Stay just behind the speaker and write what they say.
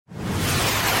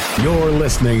You're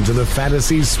listening to the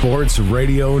Fantasy Sports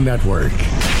Radio Network.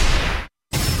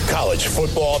 College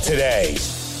football today.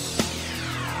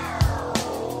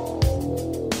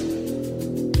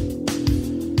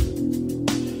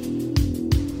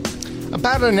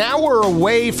 About an hour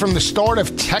away from the start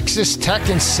of Texas Tech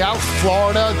in South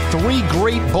Florida, 3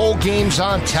 great bowl games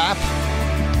on tap.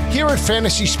 Here at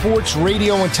Fantasy Sports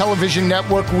Radio and Television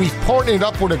Network, we've partnered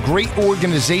up with a great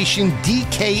organization,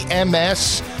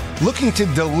 DKMS, looking to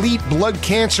delete blood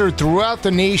cancer throughout the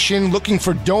nation, looking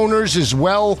for donors as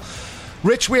well.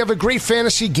 Rich, we have a great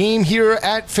fantasy game here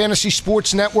at Fantasy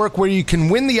Sports Network where you can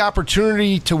win the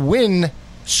opportunity to win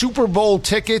Super Bowl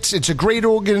tickets. It's a great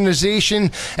organization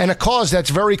and a cause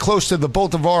that's very close to the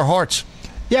both of our hearts.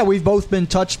 Yeah, we've both been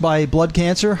touched by blood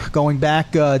cancer going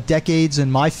back decades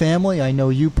in my family. I know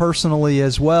you personally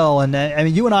as well. And I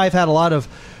mean, you and I have had a lot of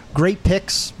great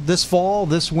picks this fall,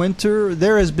 this winter.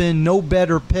 There has been no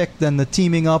better pick than the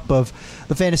teaming up of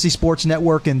the Fantasy Sports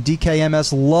Network and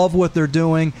DKMS. Love what they're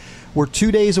doing. We're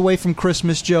 2 days away from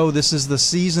Christmas, Joe. This is the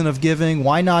season of giving.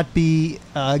 Why not be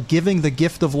giving the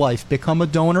gift of life? Become a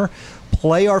donor.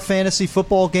 Play our fantasy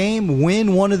football game.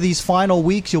 Win one of these final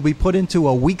weeks. You'll be put into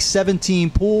a Week 17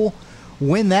 pool.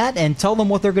 Win that and tell them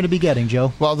what they're going to be getting,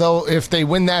 Joe. Well, if they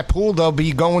win that pool, they'll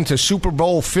be going to Super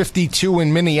Bowl 52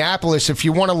 in Minneapolis. If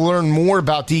you want to learn more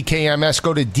about DKMS,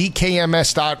 go to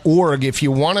dkms.org. If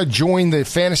you want to join the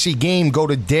fantasy game, go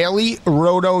to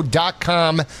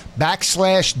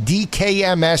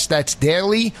dailyroto.com/DKMS. That's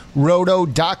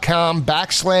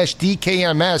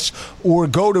dailyroto.com/DKMS, or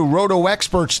go to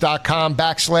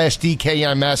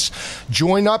rotoexperts.com/DKMS.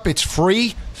 Join up. It's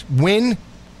free.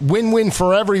 Win-win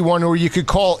for everyone, or you could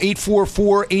call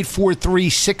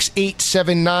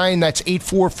 844-843-6879. That's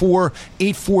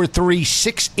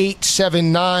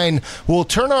 844-843-6879. We'll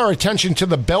turn our attention to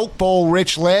the Belk Bowl,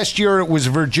 Rich. Last year it was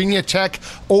Virginia Tech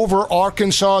over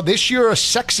Arkansas. This year a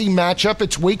sexy matchup.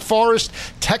 It's Wake Forest,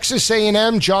 Texas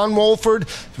A&M. John Wolford,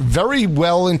 very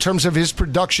well in terms of his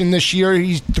production this year.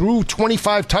 He threw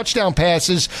 25 touchdown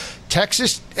passes.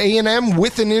 Texas A&M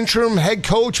with an interim head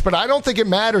coach, but I don't think it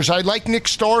matters. I like Nick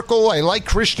Starkel. I like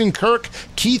Christian Kirk,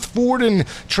 Keith Ford, and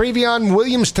Travion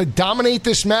Williams to dominate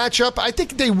this matchup. I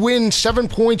think they win 7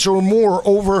 points or more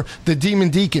over the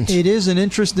Demon Deacons. It is an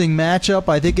interesting matchup.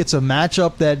 I think it's a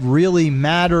matchup that really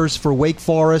matters for Wake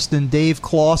Forest and Dave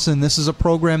Clawson. This is a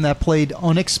program that played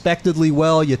unexpectedly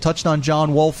well. You touched on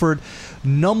John Wolford.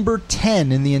 Number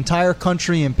 10 in the entire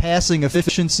country in passing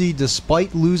efficiency,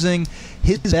 despite losing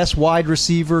his best wide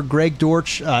receiver, Greg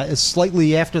Dortch,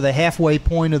 slightly after the halfway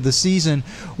point of the season.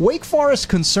 Wake Forest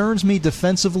concerns me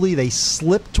defensively. They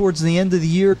slipped towards the end of the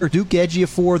year. Duke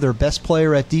Ejiofor, their best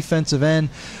player at defensive end.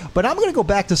 But I'm going to go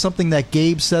back to something that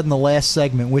Gabe said in the last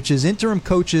segment, which is interim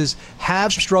coaches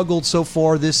have struggled so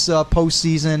far this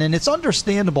postseason, and it's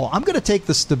understandable. I'm going to take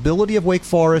the stability of Wake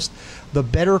Forest, the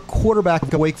better quarterback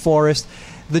of Wake Forest.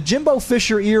 The Jimbo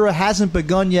Fisher era hasn't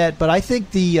begun yet, but I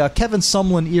think the Kevin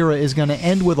Sumlin era is going to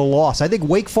end with a loss. I think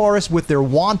Wake Forest, with their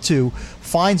want to,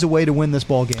 finds a way to win this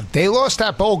ball game. They lost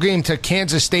that bowl game to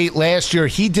Kansas State last year.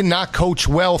 He did not coach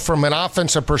well from an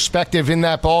offensive perspective in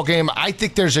that ball game. I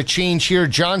think there's a change here.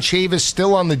 John Chavis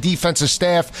still on the defensive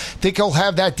staff. I think he'll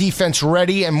have that defense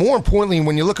ready. And more importantly,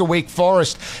 when you look at Wake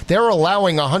Forest, they're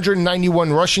allowing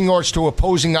 191 rushing yards to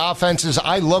opposing offenses.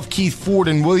 I love Keith Ford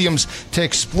and Williams to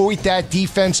exploit that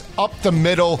defense up the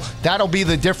middle. That'll be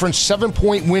the difference.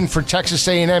 7-point win for Texas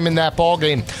A&M in that ball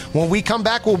game. When we come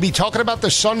back, we'll be talking about the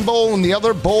Sun Bowl and the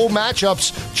other bowl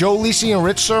matchups. Joe Lisi and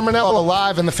Rich Sermonello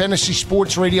live in the Fantasy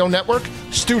Sports Radio Network,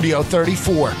 Studio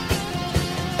 34.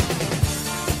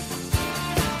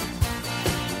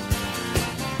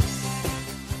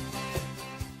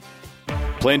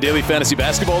 Playing daily fantasy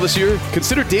basketball this year?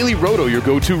 Consider Daily Roto your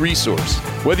go-to resource.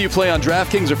 Whether you play on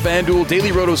DraftKings or FanDuel,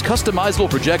 Daily Roto's customizable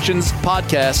projections,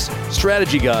 podcasts,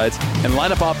 strategy guides, and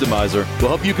lineup optimizer will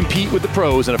help you compete with the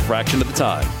pros in a fraction of the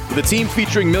time. With a team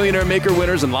featuring Millionaire Maker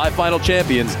winners and live final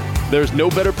champions, there's no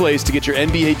better place to get your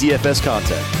NBA DFS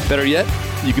content. Better yet,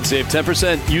 you can save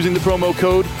 10% using the promo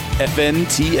code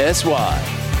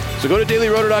FNTSY. So go to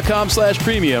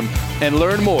dailyroto.com/premium and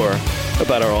learn more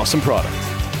about our awesome product.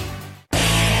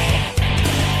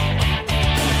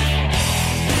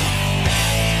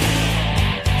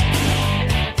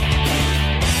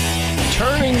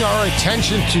 Turning our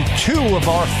attention to two of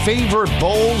our favorite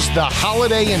bowls, the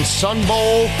Holiday and Sun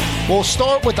Bowl. We'll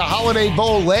start with the Holiday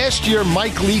Bowl. Last year,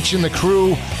 Mike Leach and the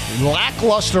crew,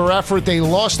 lackluster effort. They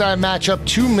lost that matchup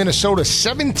to Minnesota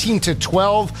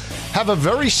 17-12. Have a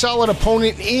very solid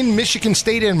opponent in Michigan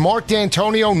State and Mark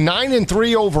D'Antonio,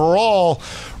 9-3 overall.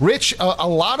 Rich, a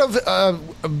lot of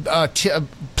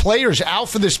players out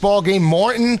for this ball game.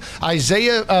 Martin,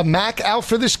 Isaiah Mack out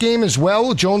for this game as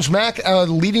well. Jones Mack,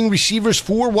 leading receivers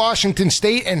for Washington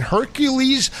State, and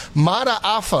Hercules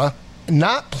Mataafa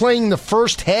not playing the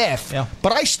first half. Yeah.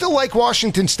 But I still like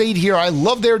Washington State here. I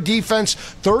love their defense.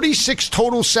 36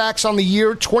 total sacks on the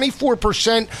year,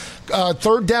 24%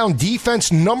 third down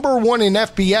defense, number one in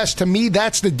FBS. To me,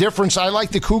 that's the difference. I like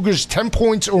the Cougars 10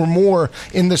 points or more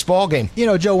in this ballgame. You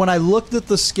know, Joe, when I looked at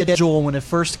the schedule when it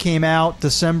first came out,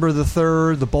 December the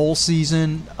 3rd, the bowl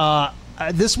season,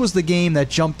 this was the game that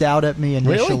jumped out at me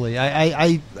initially.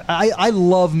 Really? I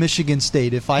love Michigan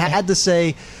State. If I had to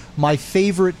say my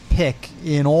favorite pick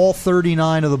in all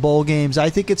 39 of the bowl games, I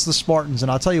think it's the Spartans, and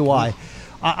I'll tell you why.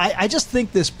 I just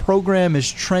think this program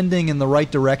is trending in the right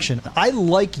direction. I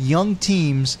like young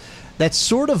teams that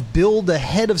sort of build a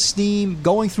head of steam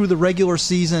going through the regular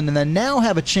season and then now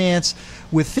have a chance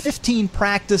with 15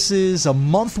 practices, a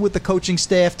month with the coaching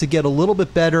staff to get a little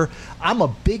bit better. I'm a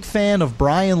big fan of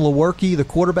Brian Lewerke, the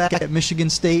quarterback at Michigan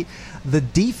State. The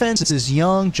defense is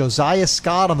young. Josiah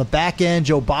Scott on the back end,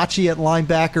 Joe Bacci at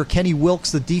linebacker, Kenny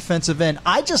Wilkes, the defensive end.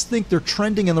 I just think they're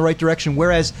trending in the right direction,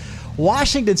 whereas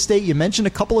Washington State, you mentioned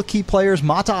a couple of key players.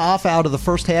 Mataafa out of the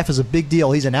first half is a big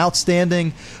deal. He's an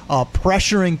outstanding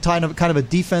pressuring kind of a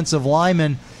defensive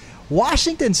lineman.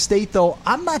 Washington State, though,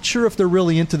 I'm not sure if they're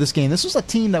really into this game. This was a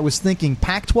team that was thinking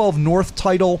Pac-12 North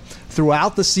title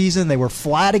throughout the season. They were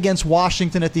flat against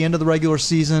Washington at the end of the regular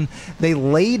season. They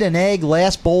laid an egg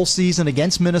last bowl season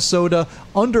against Minnesota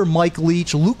under Mike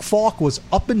Leach. Luke Falk was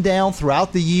up and down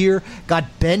throughout the year, got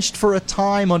benched for a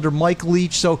time under Mike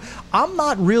Leach. So I'm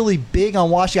not really big on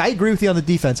Washington. I agree with you on the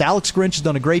defense. Alex Grinch has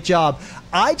done a great job.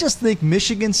 I just think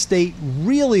Michigan State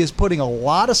really is putting a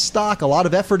lot of stock, a lot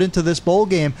of effort into this bowl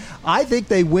game. I think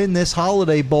they win this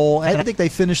Holiday Bowl, and I think they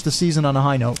finish the season on a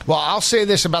high note. Well, I'll say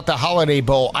this about the Holiday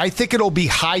Bowl. I think it'll be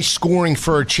high scoring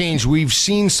for a change. We've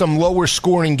seen some lower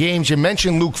scoring games. You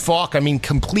mentioned Luke Falk.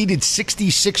 Completed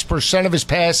 66% of his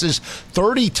passes,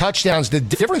 30 touchdowns. The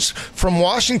difference from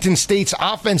Washington State's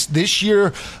offense this year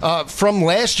from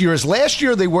last year is last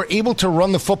year they were able to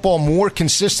run the football more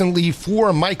consistently for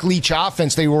a Mike Leach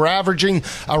offense. They were averaging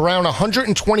around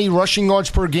 120 rushing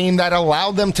yards per game. That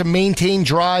allowed them to maintain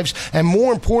drives and,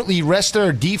 more importantly, rest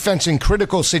their defense in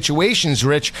critical situations,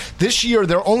 Rich. This year,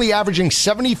 they're only averaging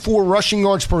 74 rushing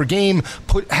yards per game,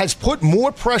 has put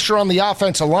more pressure on the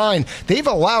offensive line. They've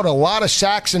allowed a lot of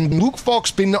sacks, and Luke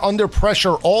Falk's been under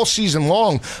pressure all season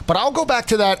long. But I'll go back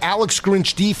to that Alex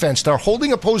Grinch defense. They're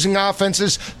holding opposing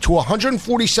offenses to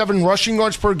 147 rushing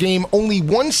yards per game, only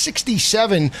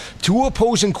 167 to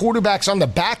opposing quarterbacks on the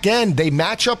back end. They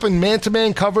match up in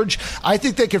man-to-man coverage. I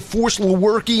think they could force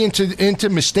Lewerke into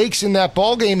mistakes in that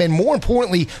ball game, and more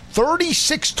importantly,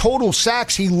 36 total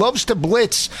sacks. He loves to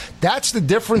blitz. That's the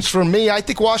difference for me. I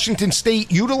think Washington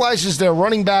State utilizes their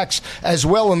running backs as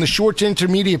well in the short to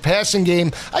intermediate passing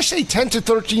game. I say 10 to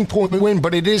 13 point win,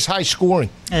 but it is high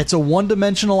scoring. It's a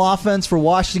one-dimensional offense for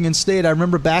Washington State. I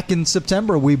remember back in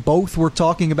September, we both were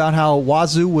talking about how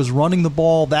Wazoo was running the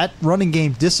ball. That running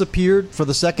game disappeared for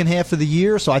the second half of the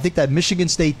year, so I think that Michigan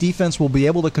State defense will be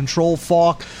able to control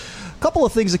Falk. Couple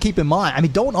of things to keep in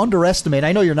mind. Don't underestimate.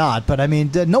 I know you're not, but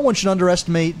no one should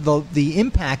underestimate the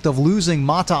impact of losing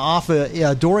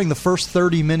Mataafa during the first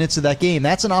 30 minutes of that game.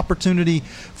 That's an opportunity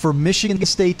for Michigan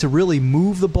State to really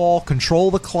move the ball, control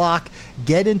the clock,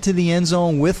 get into the end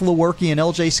zone with Lewerke and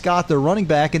L.J. Scott, their running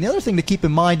back. And the other thing to keep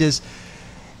in mind is,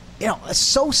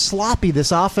 so sloppy,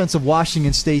 this offense of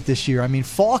Washington State this year.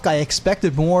 Falk, I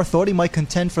expected more, thought he might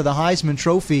contend for the Heisman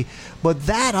Trophy, but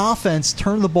that offense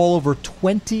turned the ball over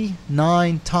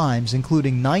 29 times,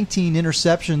 including 19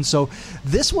 interceptions. So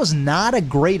this was not a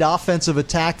great offensive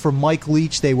attack for Mike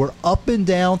Leach. They were up and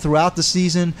down throughout the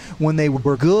season. When they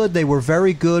were good, they were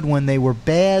very good. When they were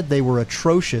bad, they were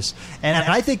atrocious. And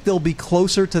I think they'll be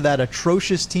closer to that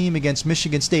atrocious team against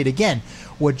Michigan State. Again,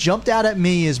 what jumped out at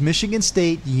me is Michigan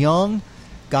State, young,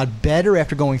 got better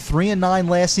after going 3-9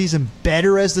 last season,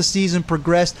 better as the season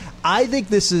progressed. I think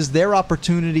this is their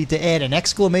opportunity to add an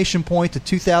exclamation point to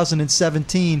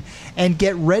 2017 and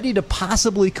get ready to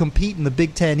possibly compete in the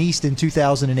Big Ten East in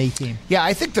 2018. Yeah,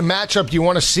 I think the matchup you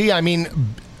want to see,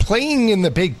 playing in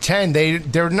the Big Ten,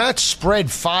 they're not spread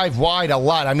 5 wide a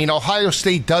lot. I mean, Ohio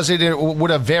State does it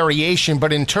with a variation,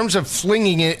 but in terms of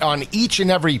flinging it on each and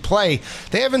every play,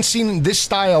 they haven't seen this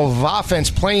style of offense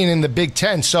playing in the Big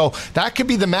Ten. So that could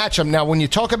be the matchup. Now, when you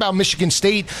talk about Michigan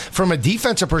State from a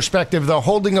defensive perspective, they're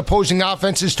holding opposing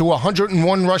offenses to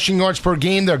 101 rushing yards per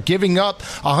game. They're giving up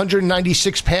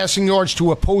 196 passing yards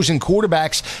to opposing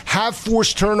quarterbacks. Have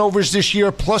forced turnovers this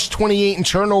year, plus 28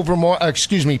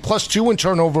 in plus 2 in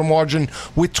turnover margin,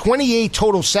 with 28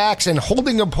 total sacks, and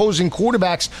holding opposing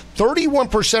quarterbacks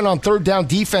 31% on third down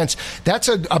defense. That's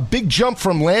a big jump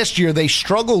from last year. They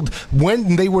struggled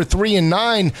when they were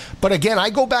 3-9. But again, I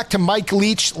go back to Mike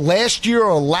Leach last year,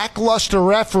 a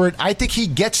lackluster effort. I think he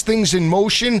gets things in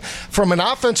motion from an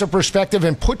offensive perspective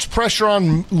and puts pressure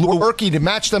on Lurkey to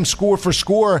match them score for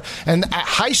score. And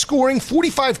high scoring,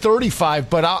 45-35,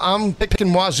 but I'm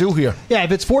picking Wazoo here. Yeah,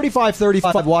 if it's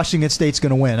 45-35, Washington State's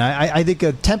going to win. I think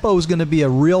tempo is going to be a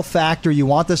real factor. You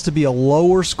want this to be a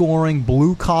lower scoring,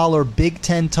 blue collar, Big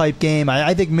Ten type game.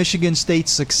 I think Michigan State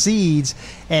succeeds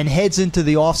and heads into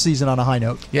the offseason on a high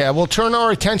note. Yeah, we'll turn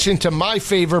our attention to my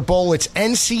favorite bowl. It's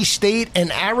NC State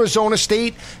and Arizona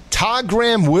State. Todd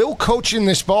Graham will coach in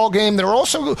this ball game. They're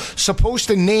also supposed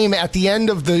to name at the end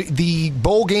of the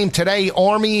bowl game today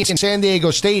Army and San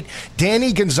Diego State.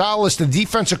 Danny Gonzalez, the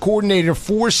defensive coordinator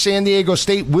for San Diego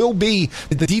State, will be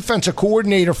the defensive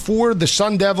coordinator for the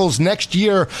Sun Devils next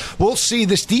year. We'll see.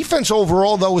 This defense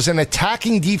overall, though, is an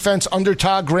attacking defense under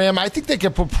Todd Graham. I think they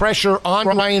can put pressure on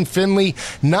Ryan Finley.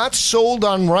 Not sold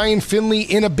on Ryan Finley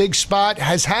in a big spot.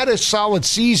 Has had a solid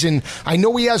season. I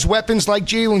know he has weapons like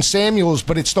Jalen Samuels,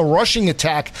 but it's the rushing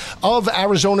attack of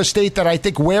Arizona State that I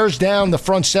think wears down the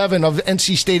front seven of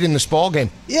NC State in this ballgame.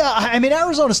 Yeah, I mean,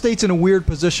 Arizona State's in a weird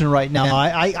position right now.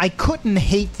 I couldn't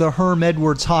hate the Herm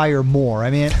Edwards hire more. I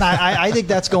mean, I think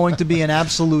that's going to be an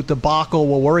absolute debacle.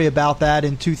 We'll worry about that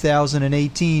in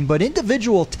 2018. But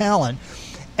individual talent,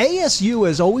 ASU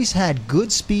has always had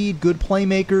good speed, good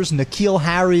playmakers. N'Keal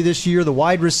Harry this year, the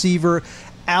wide receiver,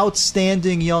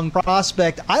 outstanding young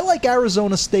prospect. I like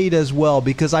Arizona State as well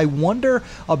because I wonder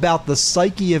about the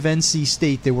psyche of NC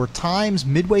State. There were times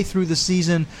midway through the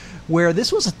season where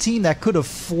this was a team that could have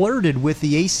flirted with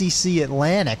the ACC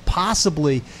Atlantic,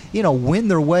 possibly, win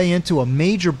their way into a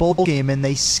major bowl game, and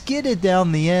they skidded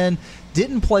down the end,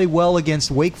 didn't play well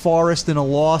against Wake Forest in a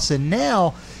loss, and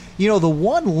now the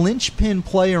one linchpin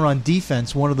player on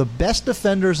defense, one of the best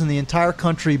defenders in the entire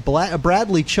country,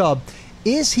 Bradley Chubb,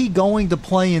 is he going to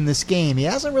play in this game? He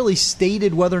hasn't really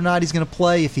stated whether or not he's going to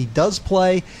play. If he does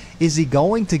play, is he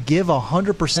going to give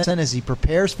 100% as he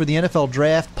prepares for the NFL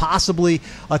draft, possibly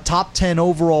a top 10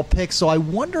 overall pick? So I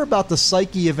wonder about the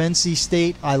psyche of NC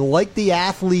State. I like the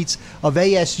athletes of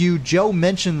ASU. Joe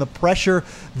mentioned the pressure.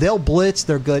 They'll blitz.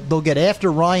 They're good. They'll get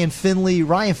after Ryan Finley.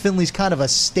 Ryan Finley's kind of a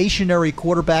stationary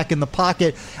quarterback in the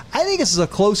pocket. I think this is a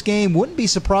close game. Wouldn't be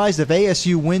surprised if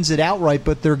ASU wins it outright,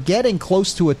 but they're getting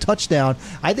close to a touchdown.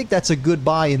 I think that's a good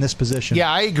buy in this position. Yeah,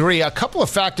 I agree. A couple of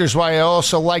factors why I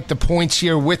also like the points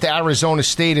here with Arizona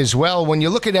State as well. When you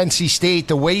look at NC State,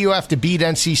 the way you have to beat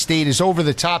NC State is over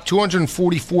the top.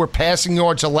 244 passing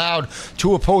yards allowed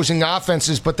to opposing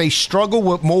offenses, but they struggle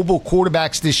with mobile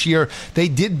quarterbacks this year. They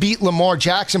did beat Lamar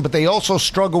Jackson, but they also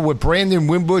struggle with Brandon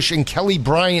Wimbush and Kelly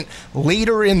Bryant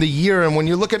later in the year. And when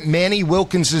you look at Manny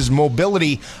Wilkins'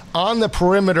 mobility on the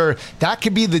perimeter, that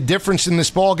could be the difference in this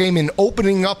ballgame in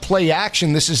opening up play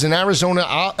action. This is an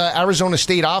Arizona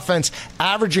State offense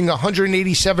averaging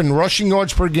 187 rushing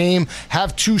yards per game,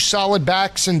 have two solid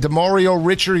backs in Demario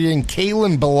Richard and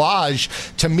Kalen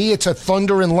Ballage. To me, it's a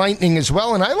thunder and lightning as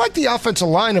well, and I like the offensive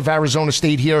line of Arizona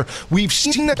State here. We've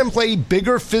seen them play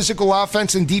bigger physical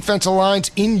offense and defensive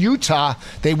lines in Utah.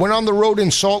 They went on the road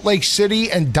in Salt Lake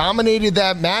City and dominated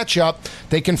that matchup.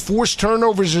 They can force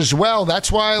turnovers as well.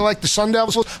 That's why I like the Sun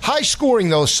Devils. High scoring,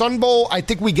 though. Sun Bowl, I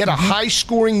think we get a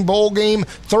high-scoring bowl game.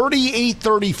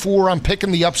 38-34, I'm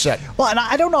picking the upset. Well, and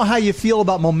I don't know how you feel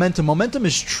about momentum. Momentum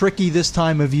is tricky this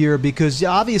time of year because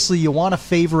obviously you want to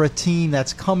favor a team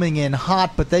that's coming in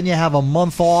hot, but then you have a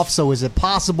month off, so is it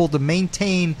possible to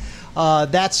maintain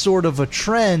that sort of a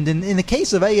trend? And in the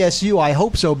case of ASU, I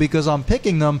hope so because I'm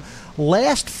picking them.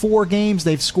 Last 4 games,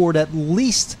 they've scored at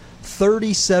least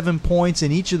 37 points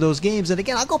in each of those games. And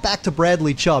again, I'll go back to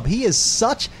Bradley Chubb. He is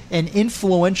such an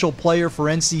influential player for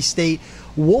NC State.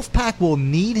 Wolfpack will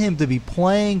need him to be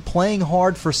playing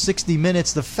hard for 60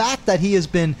 minutes. The fact that he has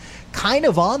been kind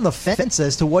of on the fence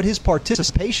as to what his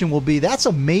participation will be, that's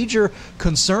a major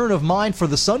concern of mine for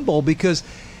the Sun Bowl because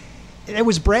it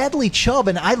was Bradley Chubb,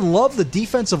 and I love the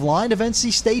defensive line of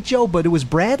NC State, Joe, but it was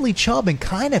Bradley Chubb and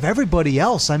kind of everybody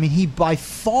else. I mean, he by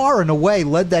far and away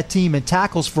led that team in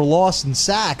tackles for loss and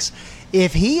sacks.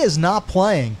 If he is not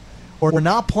playing, or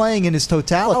not playing in his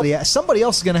totality, somebody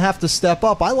else is going to have to step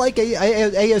up. I like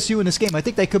ASU in this game. I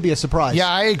think they could be a surprise. Yeah,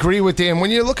 I agree with Dan. When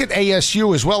you look at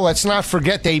ASU as well, let's not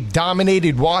forget they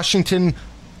dominated Washington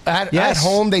at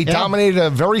home. They dominated a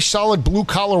very solid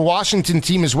blue-collar Washington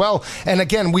team as well. And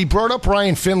again, we brought up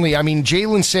Ryan Finley. I mean,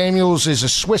 Jalen Samuels is a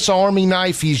Swiss Army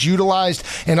knife. He's utilized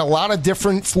in a lot of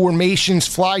different formations,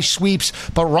 fly sweeps.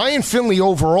 But Ryan Finley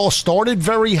overall started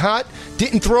very hot,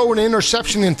 didn't throw an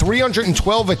interception in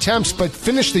 312 attempts, but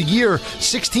finished the year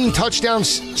 16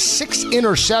 touchdowns, 6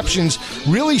 interceptions.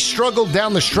 Really struggled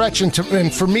down the stretch.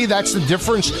 And for me, that's the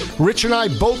difference. Rich and I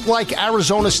both like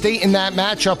Arizona State in that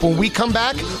matchup. When we come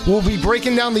back, we'll be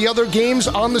breaking down the other games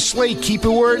on the slate. Keep it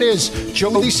where it is. Joe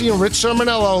Lisi and Rich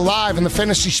Sermonello live in the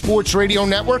Fantasy Sports Radio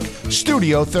Network,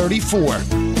 Studio 34.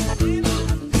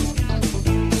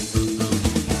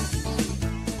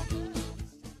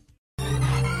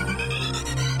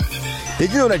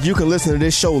 Did you know that you can listen to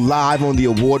this show live on the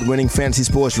award-winning Fantasy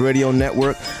Sports Radio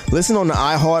Network? Listen on the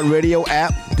iHeartRadio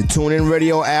app, the TuneIn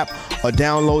Radio app, or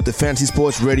download the Fantasy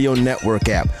Sports Radio Network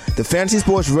app. The Fantasy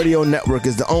Sports Radio Network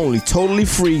is the only totally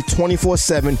free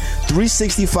 24/7,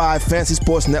 365 Fantasy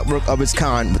Sports Network of its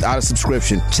kind without a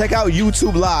subscription. Check out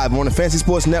YouTube Live on the Fantasy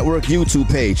Sports Network YouTube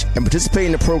page and participate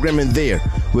in the programming there,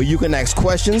 where you can ask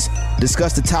questions,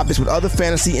 discuss the topics with other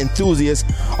fantasy enthusiasts,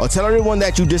 or tell everyone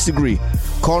that you disagree.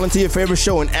 Call into your favorite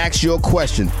show and ask your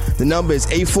question. The number is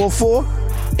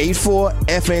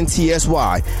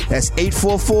 844-84-FNTSY. That's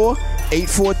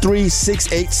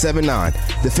 844-843-6879.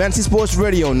 The Fantasy Sports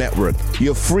Radio Network,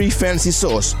 your free fantasy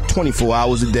source 24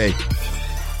 hours a day.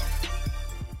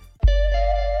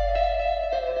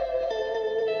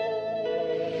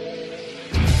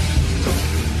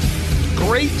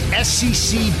 Great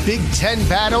SEC Big Ten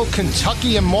battle.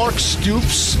 Kentucky and Mark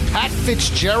Stoops. Pat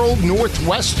Fitzgerald,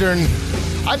 Northwestern.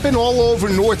 I've been all over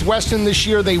Northwestern this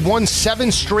year. They won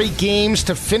 7 straight games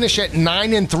to finish at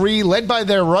 9-3, led by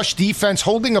their rush defense,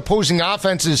 holding opposing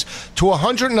offenses to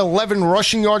 111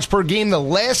 rushing yards per game the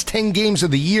last 10 games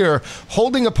of the year,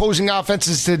 holding opposing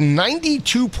offenses to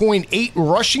 92.8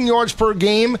 rushing yards per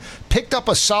game. Picked up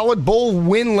a solid bowl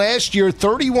win last year,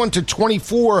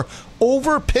 31-24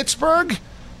 over Pittsburgh.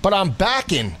 But I'm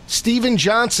backing Steven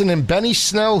Johnson and Benny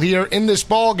Snell here in this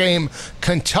ball game.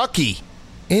 Kentucky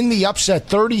in the upset,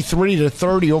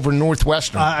 33-30 over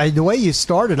Northwestern. The way you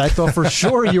started, I thought for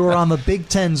sure you were on the Big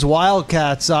Ten's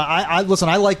Wildcats. Listen,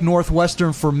 I like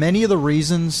Northwestern for many of the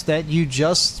reasons that you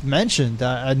just mentioned.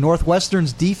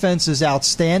 Northwestern's defense is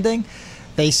outstanding.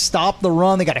 They stopped the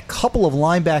run. They got a couple of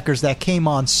linebackers that came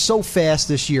on so fast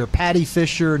this year. Patty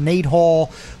Fisher, Nate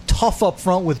Hall, tough up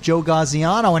front with Joe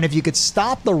Gaziano. And if you could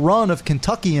stop the run of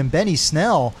Kentucky and Benny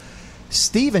Snell,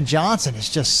 Steven Johnson is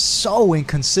just so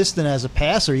inconsistent as a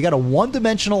passer. You got a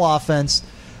one-dimensional offense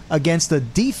against a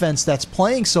defense that's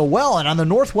playing so well. And on the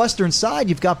Northwestern side,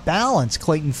 you've got balance.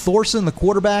 Clayton Thorson, the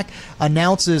quarterback,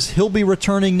 announces he'll be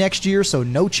returning next year, so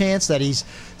no chance that he's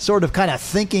sort of kind of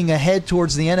thinking ahead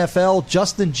towards the NFL.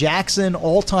 Justin Jackson,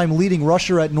 all-time leading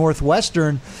rusher at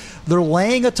Northwestern. They're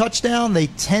laying a touchdown. They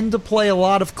tend to play a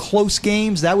lot of close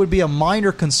games. That would be a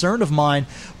minor concern of mine.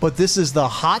 But this is the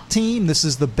hot team. This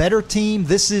is the better team.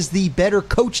 This is the better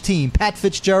coach team. Pat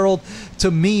Fitzgerald,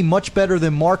 to me, much better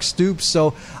than Mark Stoops.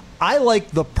 So I like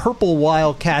the Purple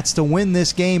Wildcats to win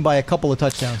this game by a couple of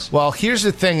touchdowns. Well, here's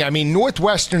the thing. I mean,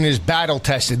 Northwestern is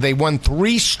battle-tested. They won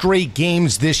 3 straight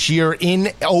games this year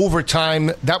in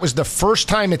overtime. That was the first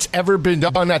time it's ever been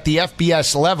done at the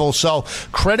FBS level. So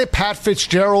credit Pat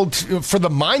Fitzgerald for the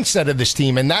mindset of this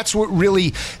team, and that's what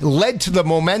really led to the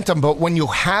momentum. But when you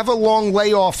have a long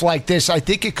layoff like this, I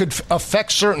think it could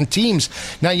affect certain teams.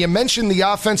 Now, you mentioned the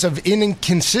offensive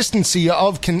inconsistency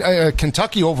of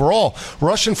Kentucky overall,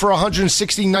 rushing for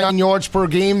 169 yards per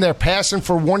game. They're passing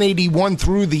for 181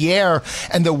 through the air.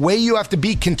 And the way you have to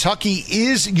beat Kentucky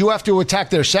is you have to attack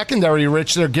their secondary,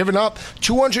 Rich. They're giving up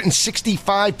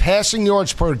 265 passing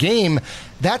yards per game.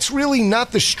 That's really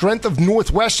not the strength of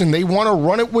Northwestern. They want to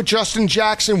run it with Justin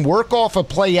Jackson, work off a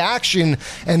play action,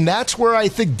 and that's where I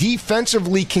think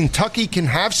defensively Kentucky can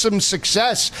have some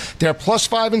success. They're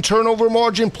 +5 in turnover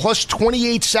margin, plus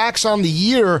 28 sacks on the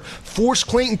year. Force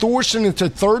Clayton Thorson into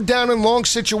third down and long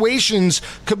situations.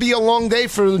 Could be a long day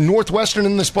for Northwestern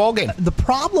in this ballgame. The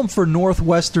problem for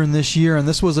Northwestern this year, and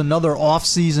this was another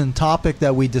off-season topic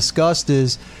that we discussed,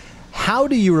 is how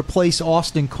do you replace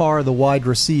Austin Carr, the wide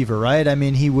receiver, right? I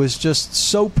mean, he was just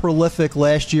so prolific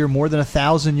last year, more than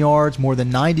 1,000 yards, more than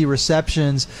 90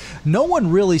 receptions. No one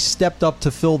really stepped up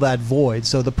to fill that void.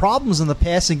 So the problems in the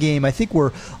passing game, I think,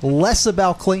 were less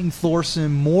about Clayton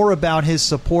Thorson, more about his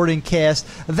supporting cast.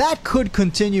 That could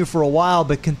continue for a while,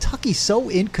 but Kentucky's so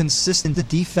inconsistent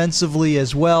defensively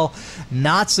as well.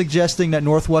 Not suggesting that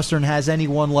Northwestern has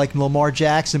anyone like Lamar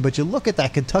Jackson, but you look at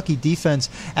that Kentucky defense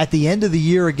at the end of the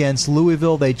year against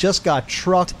Louisville, they just got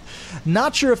trucked.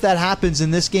 Not sure if that happens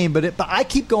in this game, but I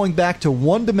keep going back to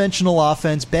one-dimensional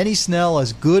offense. Benny Snell,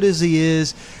 as good as he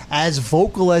is, as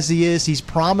vocal as he is, he's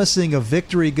promising a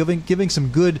victory, giving some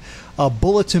good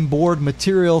bulletin board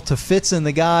material to Fitz and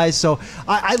the guys. So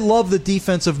I love the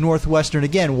defense of Northwestern.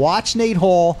 Again, watch Nate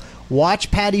Hall, watch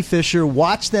Patty Fisher,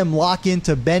 watch them lock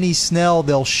into Benny Snell.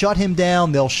 They'll shut him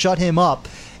down, they'll shut him up.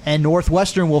 And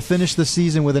Northwestern will finish the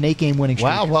season with an 8-game winning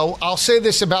streak. Wow, well, I'll say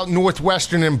this about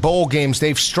Northwestern in bowl games.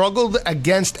 They've struggled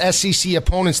against SEC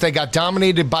opponents. They got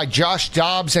dominated by Josh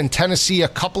Dobbs and Tennessee a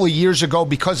couple of years ago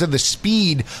because of the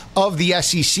speed of the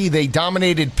SEC. They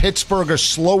dominated Pittsburgh, a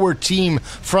slower team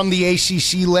from the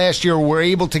ACC last year, were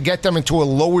able to get them into a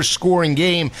lower scoring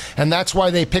game, and that's why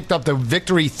they picked up the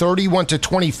victory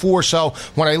 31-24. So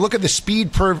when I look at the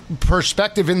speed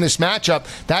perspective in this matchup,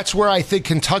 that's where I think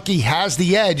Kentucky has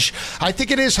the edge. I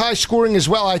think it is high scoring as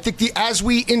well. I think as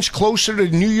we inch closer to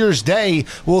New Year's Day,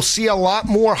 we'll see a lot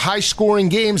more high scoring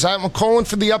games. I'm calling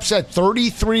for the upset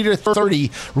 33-30.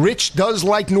 Rich does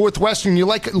like Northwestern. You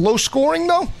like low scoring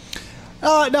though?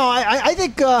 No, I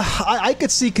think I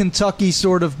could see Kentucky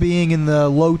sort of being in the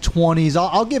low 20s.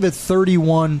 I'll give it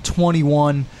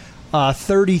 31-21.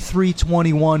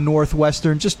 33-21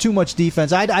 Northwestern. Just too much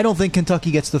defense. I don't think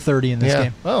Kentucky gets the 30 in this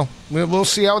game. Well, we'll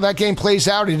see how that game plays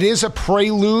out. It is a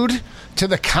prelude to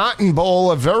the Cotton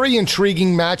Bowl, a very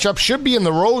intriguing matchup. Should be in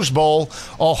the Rose Bowl.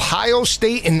 Ohio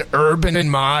State and Urban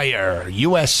Meyer.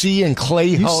 USC and Clay.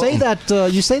 You say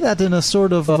that in a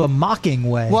sort of a mocking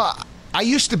way. Well, I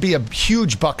used to be a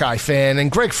huge Buckeye fan, and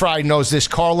Greg Fry knows this.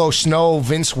 Carlos Snow,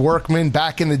 Vince Workman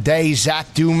back in the day,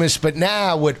 Zach Dumas. But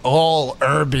now what all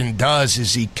Urban does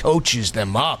is he coaches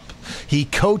them up. He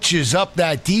coaches up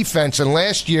that defense, and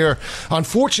last year,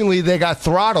 unfortunately, they got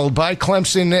throttled by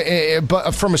Clemson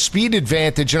from a speed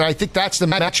advantage, and I think that's the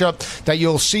matchup that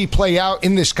you'll see play out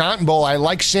in this Cotton Bowl. I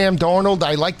like Sam Darnold.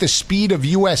 I like the speed of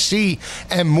USC,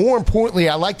 and more importantly,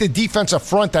 I like the defensive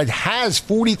front that has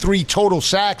 43 total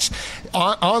sacks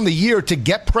on the year to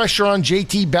get pressure on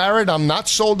J.T. Barrett. I'm not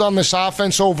sold on this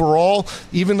offense overall,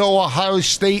 even though Ohio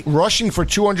State rushing for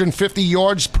 250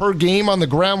 yards per game on the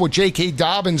ground with J.K.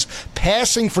 Dobbins,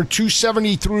 passing for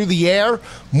 270 through the air.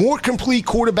 More complete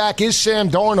quarterback is Sam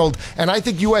Darnold, and I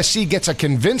think USC gets a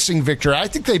convincing victory. I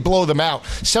think they blow them out.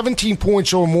 17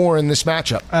 points or more in this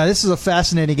matchup. This is a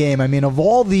fascinating game. I mean, of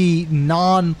all the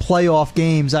non-playoff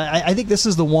games, I think this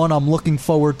is the one I'm looking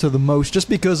forward to the most, just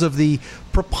because of the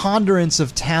preponderance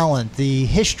of talent, the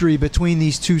history between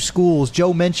these two schools.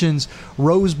 Joe mentions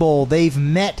Rose Bowl. They've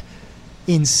met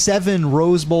in 7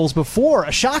 Rose Bowls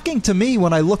before. Shocking to me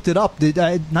when I looked it up.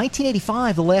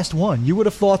 1985, the last one. You would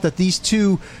have thought that these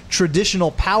two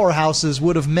traditional powerhouses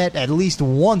would have met at least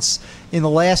once in the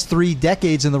last 3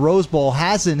 decades in the Rose Bowl.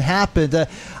 Hasn't happened.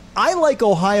 I like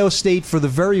Ohio State for the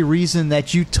very reason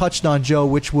that you touched on, Joe,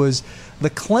 which was the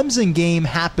Clemson game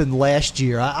happened last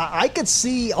year. I could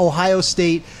see Ohio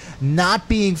State not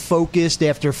being focused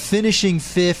after finishing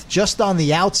 5th, just on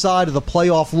the outside of the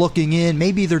playoff looking in.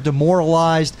 Maybe they're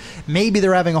demoralized. Maybe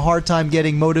they're having a hard time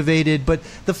getting motivated. But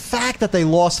the fact that they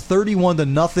lost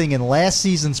 31-0 in last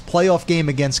season's playoff game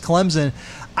against Clemson,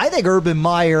 I think Urban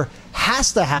Meyer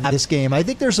has to have this game. I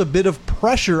think there's a bit of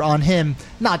pressure on him,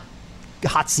 not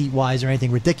hot seat wise or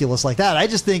anything ridiculous like that. I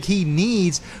just think he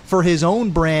needs, for his own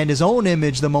brand, his own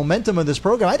image, the momentum of this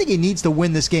program, I think he needs to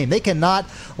win this game. They cannot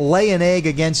lay an egg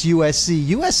against USC.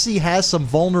 USC has some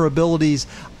vulnerabilities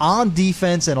on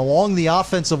defense and along the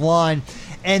offensive line.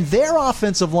 And their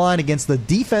offensive line against the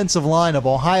defensive line of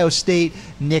Ohio State,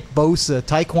 Nick Bosa,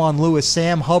 Tyquan Lewis,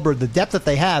 Sam Hubbard, the depth that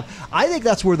they have, I think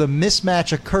that's where the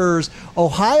mismatch occurs.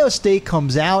 Ohio State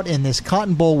comes out in this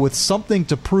Cotton Bowl with something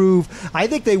to prove. I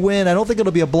think they win. I don't think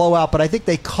it'll be a blowout, but I think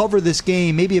they cover this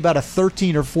game, maybe about a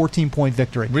 13 or 14-point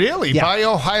victory. Really? Yeah. By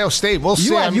Ohio State? We'll see.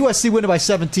 You have USC winning by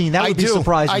 17. That would be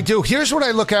surprising. I do. Here's what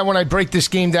I look at when I break this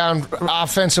game down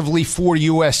offensively for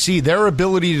USC. Their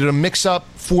ability to mix up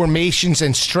formations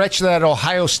and stretch that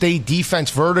Ohio State defense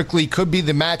vertically could be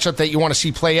the matchup that you want to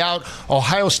see play out.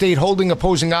 Ohio State holding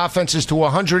opposing offenses to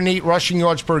 108 rushing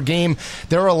yards per game.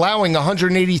 They're allowing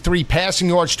 183 passing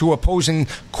yards to opposing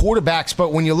quarterbacks,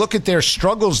 but when you look at their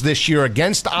struggles this year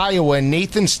against Iowa and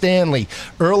Nathan Stanley,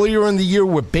 earlier in the year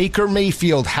with Baker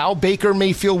Mayfield, how Baker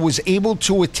Mayfield was able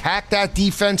to attack that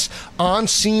defense on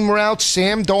seam routes,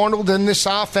 Sam Darnold in this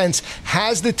offense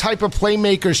has the type of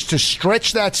playmakers to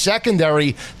stretch that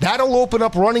secondary. That'll open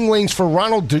up running lanes for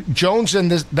Ronald Jones and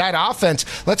that offense.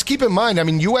 Let's keep in mind,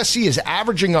 USC is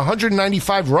averaging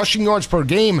 195 rushing yards per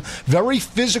game. Very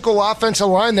physical offensive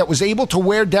line that was able to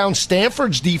wear down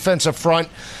Stanford's defensive front.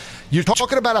 You're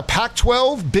talking about a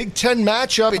Pac-12, Big Ten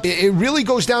matchup. It really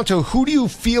goes down to who do you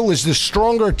feel is the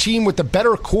stronger team with the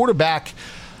better quarterback.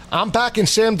 I'm backing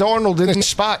Sam Darnold in this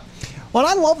spot. Well,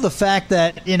 I love the fact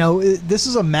that, this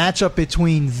is a matchup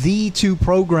between the two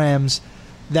programs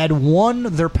that won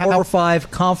their Power 5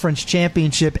 conference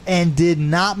championship and did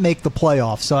not make the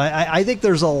playoffs. So I think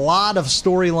there's a lot of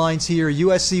storylines here.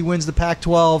 USC wins the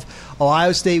Pac-12.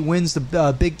 Ohio State wins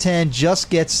the Big Ten, just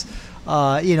gets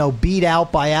beat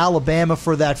out by Alabama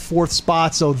for that fourth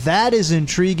spot. So that is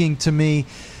intriguing to me.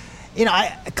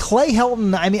 Clay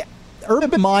Helton,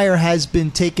 Urban Meyer has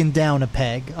been taken down a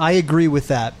peg. I agree with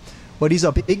that. But he's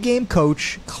a big game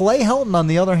coach. Clay Helton, on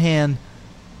the other hand,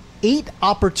 8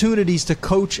 opportunities to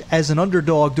coach as an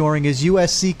underdog during his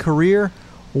USC career,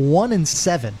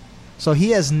 1-7. So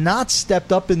he has not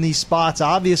stepped up in these spots.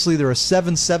 Obviously, they're a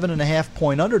 7.5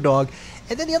 point underdog.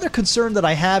 And then the other concern that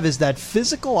I have is that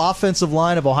physical offensive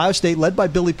line of Ohio State, led by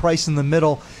Billy Price in the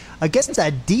middle, against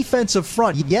that defensive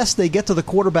front. Yes, they get to the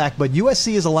quarterback, but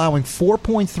USC is allowing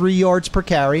 4.3 yards per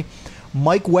carry.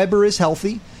 Mike Weber is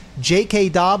healthy. J.K.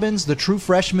 Dobbins, the true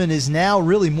freshman, is now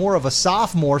really more of a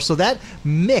sophomore. So that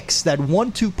mix, that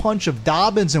 1-2 punch of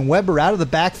Dobbins and Weber out of the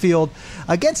backfield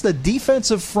against the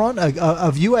defensive front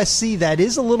of USC that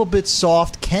is a little bit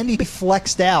soft, can be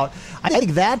flexed out. I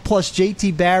think that plus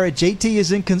J.T. Barrett. J.T.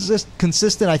 is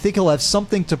inconsistent. I think he'll have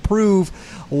something to prove.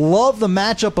 Love the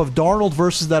matchup of Darnold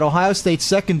versus that Ohio State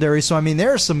secondary. So,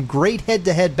 there are some great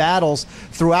head-to-head battles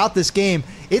throughout this game.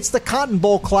 It's the Cotton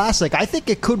Bowl Classic. I think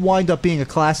it could wind up being a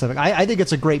classic. I think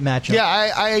it's a great matchup. Yeah,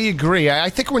 I agree. I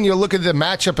think when you look at the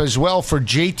matchup as well for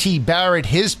J.T. Barrett,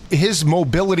 his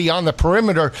mobility on the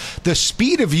perimeter, the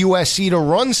speed of USC to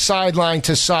run sideline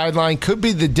to sideline could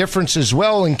be the difference as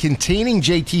well in containing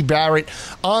J.T. Barrett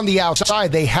on the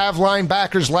outside. They have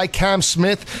linebackers like Cam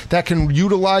Smith that can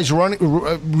utilize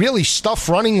really stuff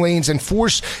running lanes and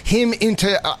force him into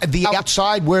the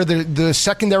outside where the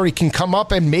secondary can come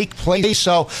up and make plays.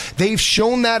 So they've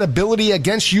shown that ability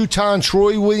against Utah and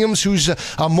Troy Williams, who's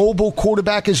a mobile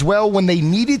quarterback as well. When they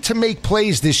needed to make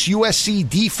plays, this USC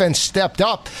defense stepped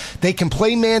up. They can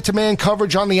play man-to-man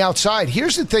coverage on the outside.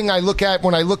 Here's the thing I look at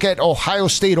when I look at Ohio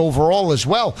State overall as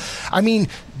well.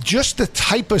 Just the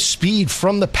type of speed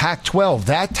from the Pac-12,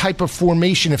 that type of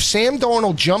formation. If Sam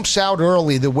Darnold jumps out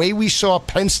early, the way we saw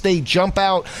Penn State jump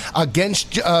out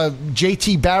against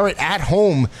J.T. Barrett at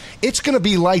home, it's going to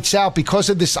be lights out because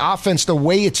of this offense, the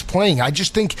way it's playing. I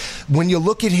just think when you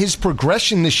look at his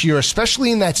progression this year,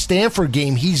 especially in that Stanford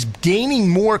game, he's gaining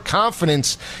more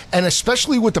confidence, and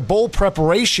especially with the bowl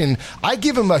preparation, I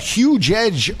give him a huge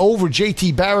edge over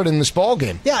J.T. Barrett in this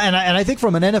ballgame. Yeah, and I think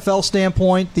from an NFL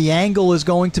standpoint, the angle is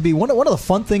going to be one of the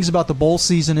fun things about the bowl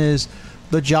season is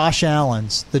the Josh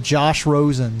Allens, the Josh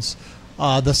Rosens,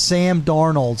 the Sam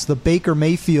Darnolds, the Baker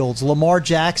Mayfields, Lamar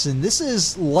Jackson. This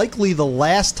is likely the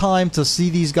last time to see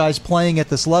these guys playing at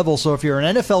this level. So if you're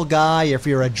an NFL guy, if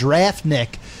you're a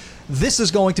draftnik, this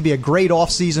is going to be a great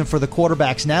offseason for the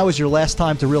quarterbacks. Now is your last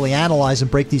time to really analyze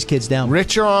and break these kids down.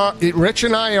 Rich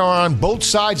and I are on both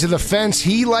sides of the fence.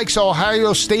 He likes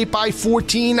Ohio State by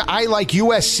 14. I like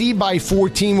USC by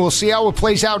 14. We'll see how it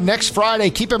plays out next Friday.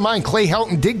 Keep in mind, Clay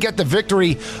Helton did get the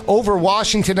victory over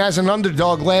Washington as an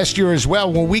underdog last year as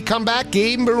well. When we come back,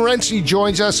 Gabe Morency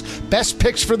joins us. Best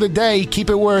picks for the day. Keep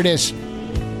it where it is.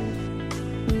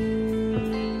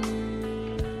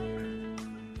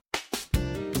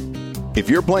 If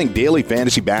you're playing daily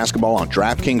fantasy basketball on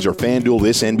DraftKings or FanDuel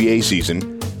this NBA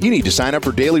season, you need to sign up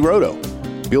for Daily Roto.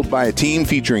 Built by a team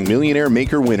featuring millionaire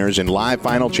maker winners and live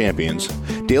final champions,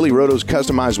 Daily Roto's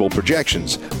customizable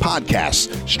projections,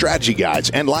 podcasts, strategy guides,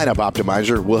 and lineup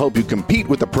optimizer will help you compete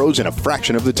with the pros in a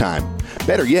fraction of the time.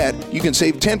 Better yet, you can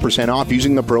save 10% off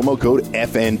using the promo code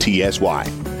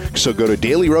FNTSY. So go to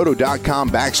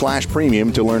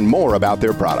dailyroto.com/premium to learn more about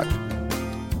their product.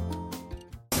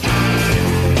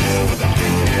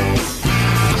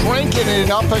 Cranking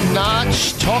it up a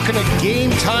notch, talking to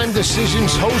Game Time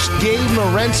Decisions host Gabe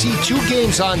Morency. 2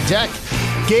 games on deck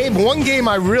Gabe, one game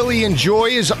I really enjoy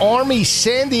is Army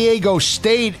San Diego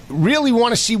State. Really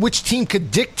want to see which team could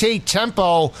dictate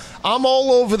tempo. I'm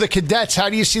all over the Cadets. How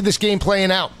do you see this game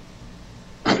playing out?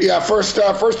 Yeah, first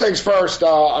things first.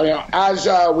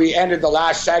 As we ended the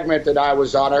last segment that I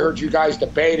was on, I heard you guys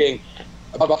debating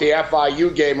about the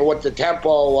FIU game and what the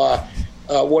tempo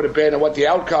would have been and what the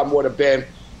outcome would have been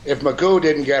if Magoo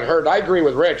didn't get hurt. I agree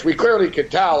with Rich. We clearly could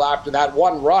tell after that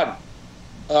one run,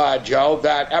 Joe,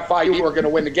 that FIU were going to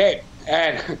win the game.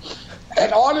 And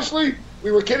honestly,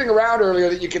 we were kidding around earlier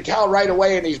that you could tell right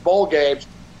away in these bowl games.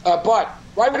 But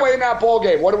right away in that bowl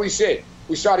game, what do we see?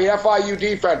 We saw the FIU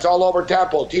defense all over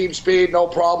Temple. Team speed, no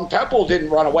problem. Temple didn't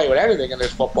run away with anything in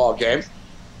this football game.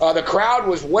 The crowd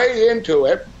was way into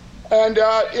it. And,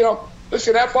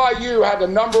 listen, FIU had the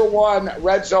number one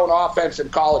red zone offense in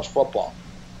college football.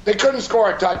 They couldn't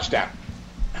score a touchdown.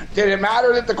 Did it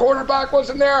matter that the quarterback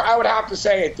wasn't there? I would have to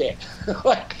say it did.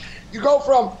 You go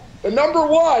from the number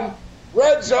one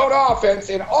red zone offense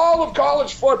in all of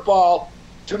college football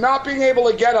to not being able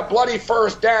to get a bloody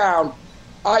first down.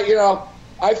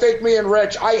 I think me and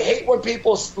Rich, I hate when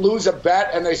people lose a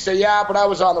bet and they say, yeah, but I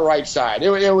was on the right side.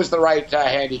 It was the right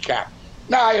handicap.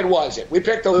 Nah, it wasn't. We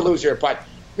picked the loser, but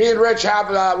me and Rich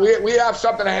have we have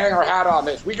something to hang our hat on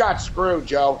this. We got screwed,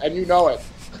 Joe, and you know it.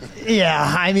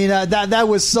 Yeah, I mean, that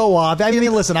was so odd. I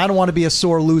mean, listen, I don't want to be a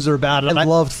sore loser about it. I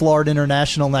loved Florida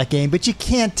International in that game, but you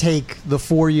can't take the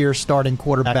 4-year starting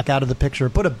quarterback out of the picture.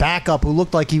 Put a backup who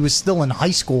looked like he was still in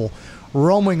high school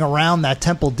roaming around that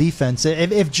Temple defense.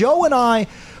 If Joe and I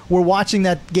were watching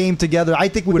that game together, I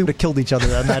think we would have killed each other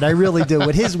that night. I really do.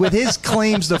 With his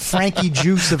claims to Frankie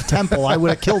Juice of Temple, I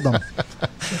would have killed him.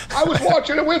 I was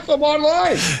watching it with them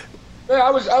online. Yeah,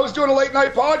 I was doing a late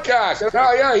night podcast.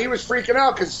 And, he was freaking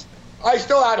out because I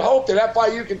still had hope that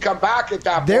FIU could come back at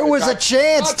that point. There was a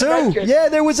chance, too. Yeah,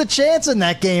 there was a chance in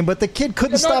that game, but the kid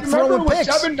couldn't stop throwing picks.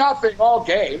 It was 7-0 all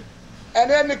game. And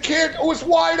then the kid was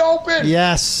wide open.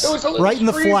 Yes, it was right in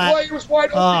the flat. Play. He was wide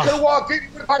open. He could have walked in. He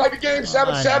would have tied the game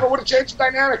 7-7. Would have changed the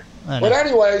dynamic. But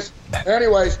anyways,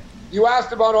 you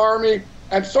asked about Army.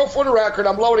 And so for the record,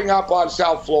 I'm loading up on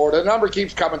South Florida. The number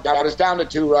keeps coming down. It's down to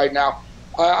 2 right now.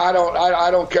 I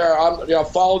don't care.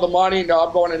 Follow the money. No,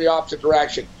 I'm going in the opposite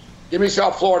direction. Give me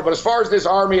South Florida. But as far as this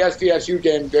Army SDSU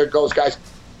game there goes, guys,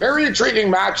 very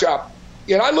intriguing matchup.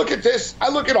 I look at this. I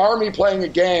look at Army playing a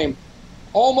game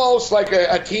almost like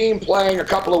a team playing a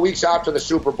couple of weeks after the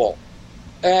Super Bowl.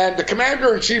 And the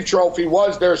Commander-in-Chief trophy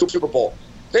was their Super Bowl.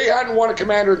 They hadn't won a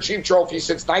Commander-in-Chief trophy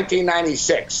since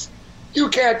 1996. You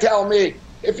can't tell me.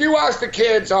 If you ask the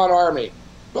kids on Army,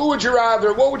 what would you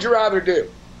rather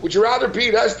do? Would you rather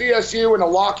beat SDSU in a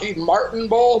Lockheed Martin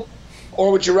Bowl,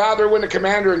 or would you rather win the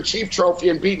Commander-in-Chief trophy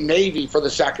and beat Navy for the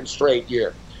second straight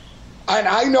year? And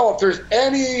I know if there's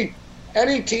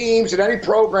any teams and any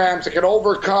programs that can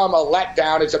overcome a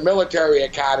letdown, it's a military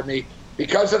academy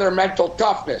because of their mental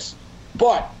toughness.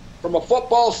 But from a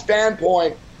football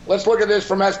standpoint, let's look at this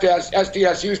from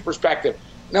SDSU's perspective.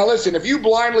 Now, listen, if you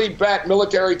blindly bet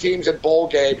military teams at bowl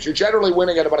games, you're generally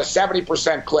winning at about a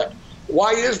 70% clip.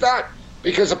 Why is that?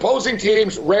 Because opposing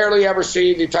teams rarely ever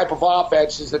see the type of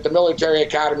offenses that the military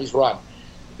academies run.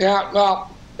 Now,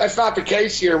 well, that's not the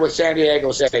case here with San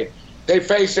Diego State. They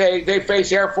face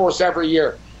Air Force every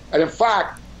year. And in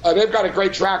fact, they've got a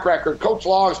great track record. Coach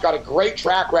Long's got a great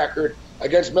track record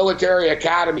against military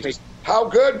academies. How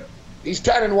good? He's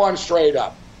 10-1 straight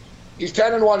up. He's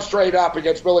 10-1 straight up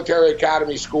against military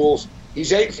academy schools.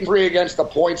 He's 8-3 against the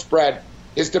point spread.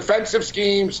 His defensive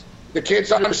schemes, the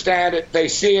kids understand it. They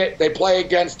see it. They play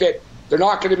against it. They're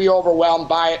not going to be overwhelmed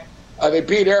by it. They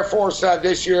beat Air Force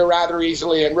this year rather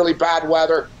easily in really bad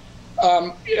weather.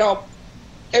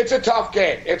 It's a tough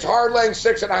game. It's hard laying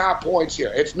 6.5 points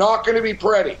here. It's not going to be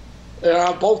pretty.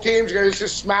 Both teams, this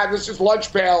is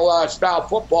lunch pail style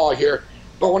football here.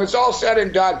 But when it's all said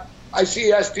and done, I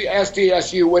see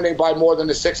SDSU winning by more than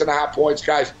the 6.5 points,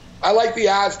 guys. I like the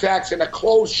Aztecs in a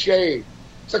close shave.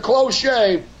 It's a close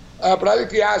shave, but I think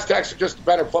the Aztecs are just a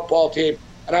better football team.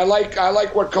 And I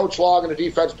like what Coach Long and the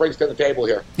defense brings to the table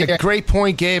here. Yeah, great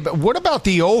point, Gabe. What about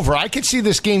the over? I could see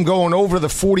this game going over the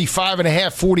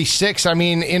 45.5, 46. I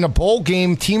mean, in a bowl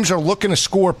game, teams are looking to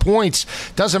score points.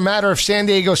 Doesn't matter if San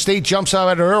Diego State jumps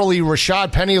out early.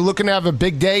 Rashad Penny looking to have a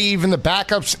big day, even the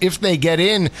backups if they get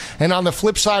in. And on the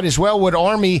flip side as well with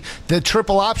Army, the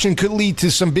triple option could lead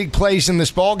to some big plays in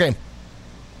this ball game.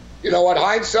 You know what?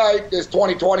 Hindsight is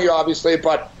 20/20, obviously,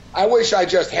 but I wish I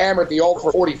just hammered the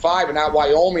over 45 in that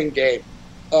Wyoming game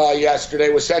yesterday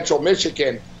with Central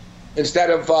Michigan instead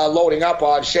of loading up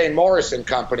on Shane Morris and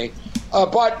company.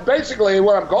 But basically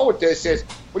where I'm going with this is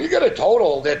when you get a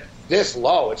total that this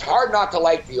low, it's hard not to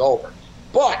like the over.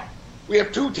 But we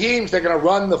have two teams that are going to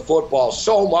run the football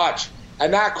so much,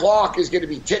 and that clock is going to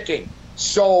be ticking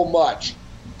so much.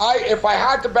 If I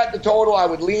had to bet the total, I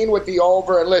would lean with the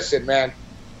over. And listen, man,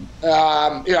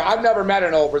 I've never met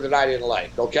an over that I didn't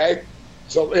like, okay?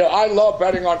 So I love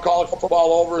betting on college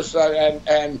football overs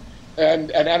and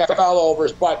NFL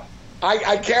overs, but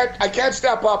I can't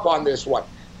step up on this one.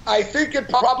 I think it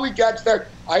probably gets there.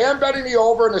 I am betting the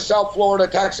over in the South Florida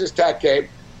Texas Tech game,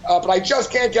 but I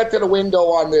just can't get to the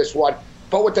window on this one.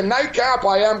 But with the nightcap,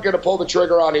 I am going to pull the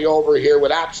trigger on the over here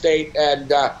with App State and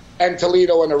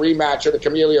Toledo in the rematch of the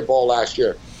Camellia Bowl last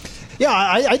year. Yeah,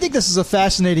 I think this is a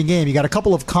fascinating game. You got a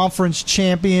couple of conference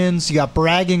champions. You got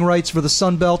bragging rights for the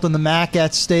Sun Belt and the MAC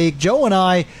at stake. Joe and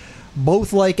I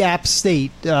both like App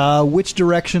State. Which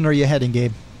direction are you heading,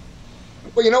 Gabe?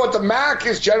 Well, you know what? The MAC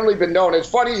has generally been known. It's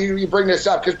funny you bring this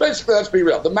up because basically, let's be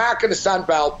real. The MAC and the Sun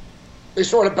Belt, they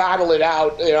sort of battle it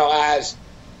out, as,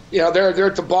 they're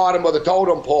at the bottom of the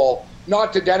totem pole.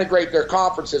 Not to denigrate their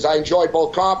conferences. I enjoy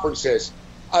both conferences.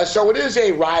 So it is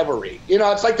a rivalry.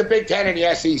 It's like the Big Ten and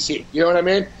the SEC. You know what I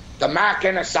mean? The MAC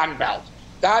and the Sun Belt.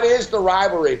 That is the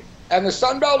rivalry. And the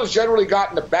Sun Belt has generally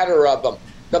gotten the better of them.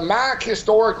 The MAC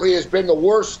historically has been the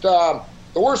worst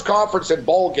conference in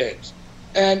bowl games.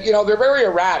 And, they're very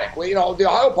erratic. The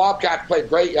Ohio Bobcats played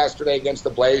great yesterday against the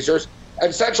Blazers,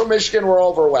 and Central Michigan were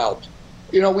overwhelmed.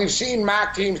 We've seen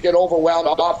MAC teams get overwhelmed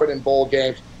often in bowl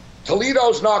games.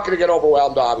 Toledo's not going to get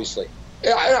overwhelmed, obviously.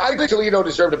 I think Toledo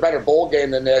deserved a better bowl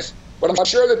game than this, but I'm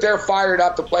sure that they're fired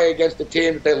up to play against the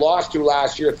team that they lost to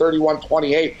last year,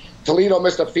 31-28. Toledo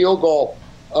missed a field goal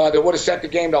that would have sent the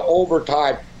game to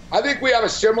overtime. I think we have a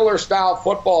similar style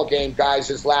football game, guys,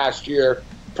 as last year.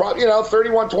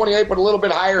 31-28, but a little bit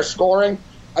higher scoring.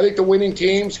 I think the winning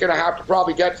team's going to have to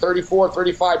probably get 34,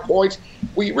 35 points.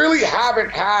 We really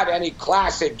haven't had any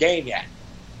classic game yet.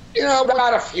 We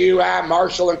had a few.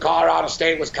 Marshall and Colorado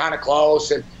State was kind of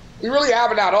close, and we really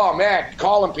haven't had, oh, man,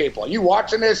 calling people. Are you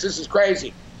watching this? This is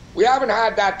crazy. We haven't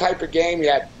had that type of game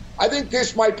yet. I think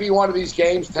this might be one of these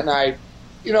games tonight.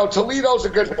 Toledo's a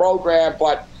good program,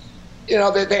 but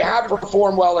they haven't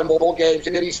performed well in bowl games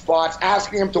in any spots.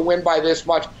 Asking them to win by this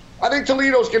much, I think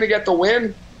Toledo's going to get the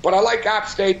win, but I like App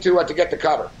State to get the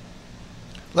cover.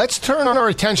 Let's turn our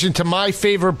attention to my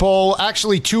favorite bowl.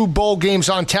 Actually, two bowl games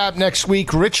on tap next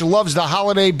week. Rich loves the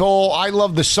Holiday Bowl. I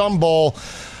love the Sun Bowl.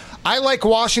 I like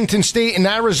Washington State and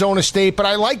Arizona State, but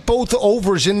I like both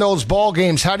overs in those ball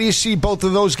games. How do you see both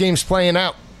of those games playing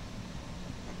out?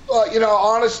 Well,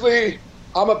 honestly,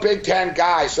 I'm a Big Ten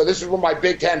guy, so this is where my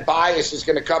Big Ten bias is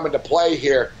going to come into play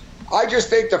here. I just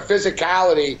think the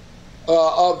physicality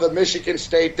of the Michigan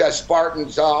State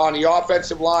Spartans on the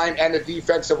offensive line and the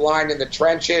defensive line in the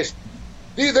trenches,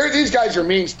 these guys are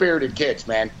mean-spirited kids,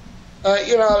 man.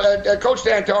 Coach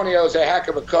D'Antonio is a heck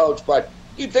of a coach, but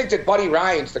you'd think that Buddy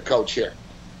Ryan's the coach here.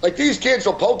 Like, these kids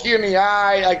will poke you in the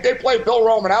eye. Like, they play Bill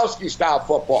Romanowski-style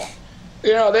football.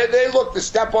 They look to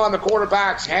step on the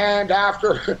quarterback's hand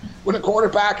after when the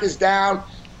quarterback is down.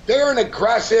 They're an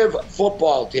aggressive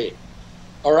football team,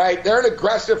 all right? They're an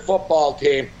aggressive football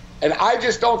team, and I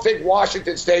just don't think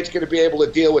Washington State's going to be able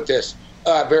to deal with this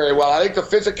very well. I think the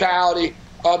physicality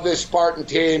of this Spartan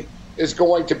team is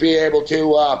going to be able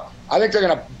to I think they're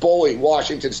going to bully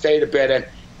Washington State a bit. And,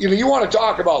 you want to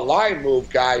talk about line move,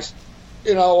 guys.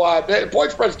 The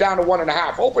point spread's down to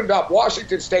 1.5. Opened up,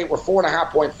 Washington State were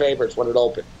 4.5-point favorites when it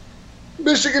opened.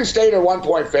 Michigan State are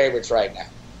 1-point favorites right now.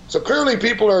 So clearly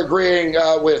people are agreeing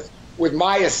with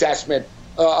my assessment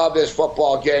of this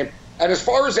football game. And as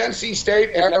far as NC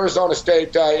State and Arizona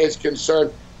State is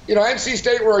concerned, NC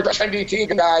State were a trendy team,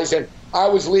 guys, and I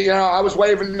was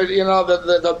waving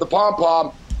the pom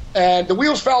pom, and the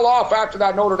wheels fell off after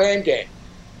that Notre Dame game.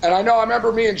 And I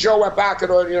remember me and Joe went back to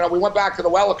the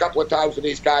well a couple of times with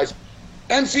these guys.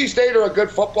 NC State are a good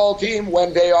football team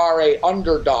when they are a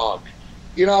underdog.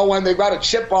 When they've got a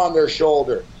chip on their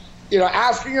shoulder.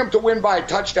 Asking them to win by a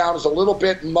touchdown is a little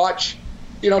bit much.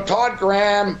 Todd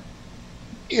Graham,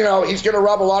 he's going to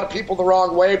rub a lot of people the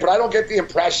wrong way, but I don't get the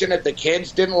impression that the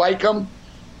kids didn't like him.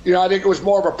 I think it was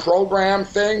more of a program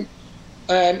thing.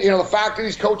 And, the fact that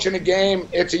he's coaching a game,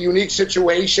 it's a unique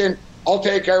situation. I'll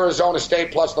take Arizona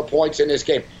State plus the points in this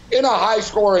game. In a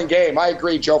high-scoring game, I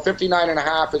agree, Joe.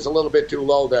 59.5 is a little bit too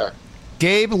low there.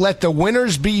 Gabe, let the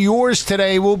winners be yours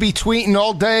today. We'll be tweeting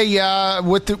all day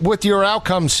with your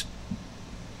outcomes.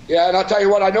 Yeah, and I'll tell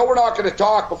you what, I know we're not going to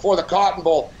talk before the Cotton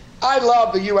Bowl. I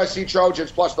love the USC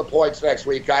Trojans plus the points next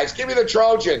week, guys. Give me the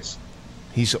Trojans.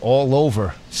 He's all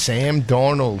over. Sam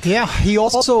Darnold. Yeah, he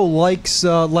also likes,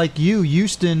 like you,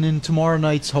 Houston in tomorrow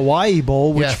night's Hawaii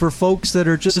Bowl, which for folks that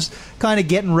are just kind of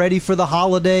getting ready for the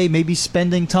holiday, maybe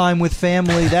spending time with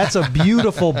family, that's a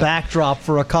beautiful backdrop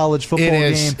for a college football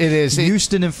game. It is.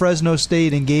 Houston and Fresno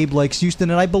State, and Gabe likes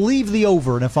Houston, and I believe the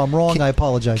over, and if I'm wrong, I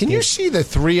apologize. Can Gabe. you see the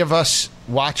three of us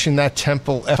watching that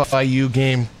Temple FIU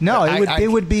game? No, it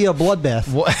would be a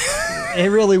bloodbath. What? It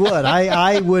really would.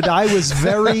 I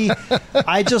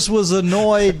just was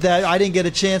annoyed that I didn't get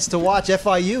a chance to watch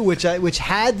FIU, which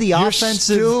had the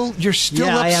offensive. You're still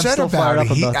upset about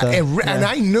it. And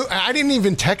I knew I didn't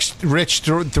even text Rich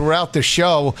throughout the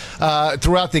show,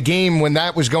 throughout the game when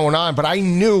that was going on. But I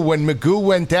knew when Magoo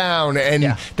went down,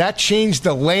 and that changed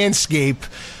the landscape.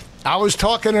 I was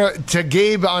talking to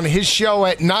Gabe on his show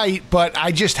at night, but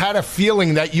I just had a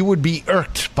feeling that you would be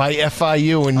irked by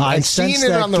FIU, and seeing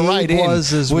it on the right end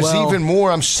was even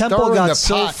more. I'm Temple got the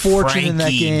so pot. Fortunate in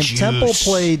that game. Juice. Temple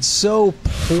played so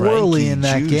poorly in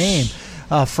that game.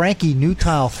 Frankie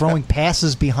Newtile throwing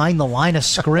passes behind the line of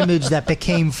scrimmage that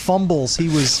became fumbles.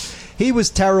 He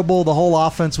was terrible. The whole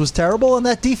offense was terrible, and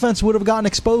that defense would have gotten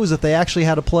exposed if they actually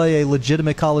had to play a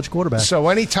legitimate college quarterback. So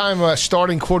anytime a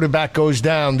starting quarterback goes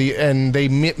down and they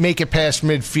make it past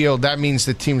midfield, that means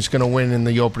the team's going to win in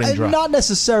the opening drive. Not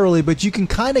necessarily, but you can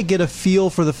kind of get a feel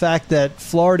for the fact that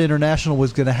Florida International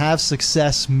was going to have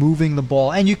success moving the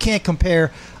ball, and you can't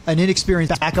compare an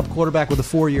inexperienced backup quarterback with a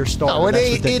 4-year starter. No, it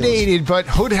aided, but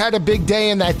Hood had a big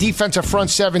day, and that defensive front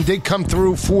seven did come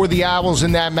through for the Owls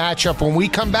in that matchup. When we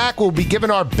come back, we'll be giving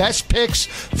our best picks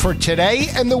for today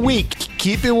and the week.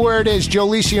 Keep it where it is. Joe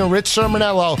Lisi and Rich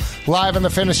Sermonello live on the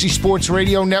Fantasy Sports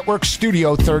Radio Network,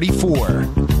 Studio 34.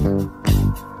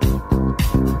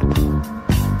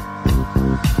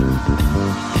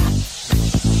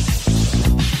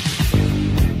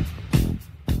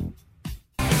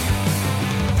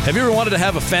 Have you ever wanted to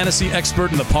have a fantasy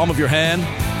expert in the palm of your hand?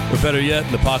 Or better yet,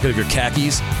 in the pocket of your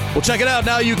khakis? Well, check it out.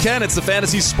 Now you can. It's the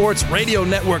Fantasy Sports Radio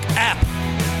Network app.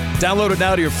 Download it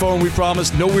now to your phone. We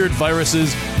promise no weird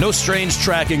viruses, no strange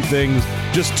tracking things.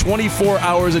 Just 24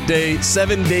 hours a day,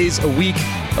 7 days a week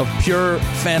of pure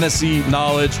fantasy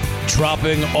knowledge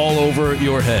dropping all over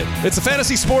your head. It's the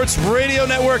Fantasy Sports Radio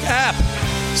Network app.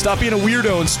 Stop being a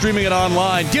weirdo and streaming it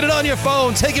online. Get it on your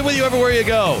phone. Take it with you everywhere you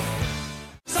go.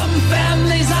 Some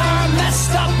families are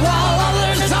messed up while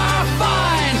others are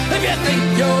fine. If you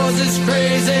think yours is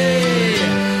crazy,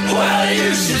 well,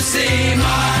 you should see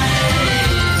mine.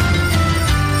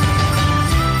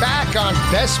 Back on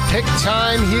Best Pick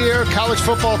Time here. College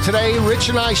football today. Rich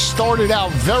and I started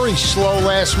out very slow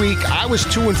last week. I was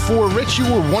 2-4. Rich, you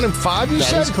were 1-5, you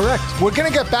said? That is correct. We're going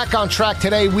to get back on track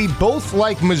today. We both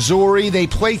like Missouri. They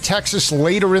play Texas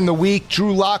later in the week.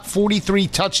 Drew Lock, 43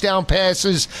 touchdown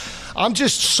passes. I'm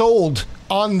just sold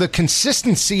on the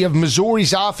consistency of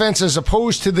Missouri's offense as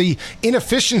opposed to the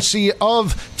inefficiency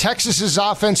of Texas's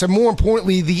offense, and more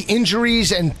importantly, the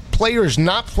injuries and players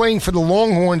not playing for the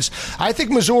Longhorns. I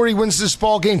think Missouri wins this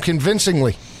ball game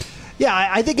convincingly. Yeah,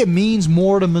 I think it means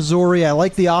more to Missouri. I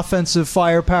like the offensive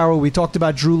firepower. We talked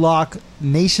about Drew Lock,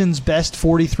 nation's best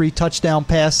 43 touchdown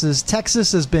passes.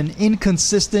 Texas has been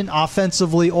inconsistent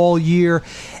offensively all year.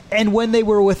 And when they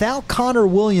were without Connor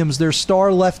Williams, their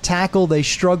star left tackle, they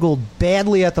struggled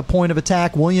badly at the point of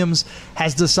attack. Williams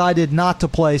has decided not to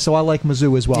play, so I like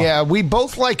Mizzou as well. Yeah, we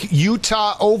both like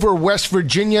Utah over West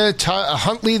Virginia.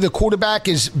 Huntley, the quarterback,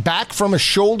 is back from a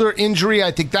shoulder injury.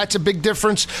 I think that's a big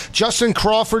difference. Justin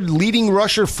Crawford, leading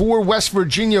rusher for West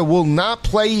Virginia, will not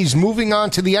play. He's moving on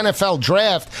to the NFL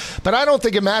draft. But I don't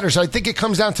think it matters. I think it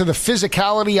comes down to the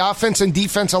physicality, offense and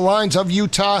defensive lines of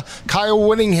Utah. Kyle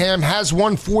Whittingham has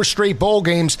won 4 straight bowl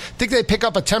games. I think they pick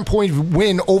up a 10-point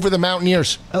win over the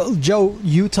Mountaineers. Joe,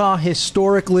 Utah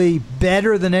historically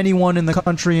better than anyone in the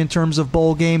country in terms of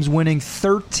bowl games, winning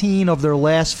 13 of their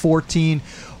last 14.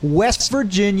 West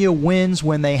Virginia wins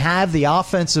when they have the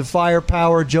offensive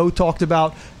firepower. Joe talked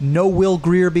about no Will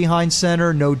Grier behind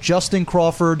center, no Justin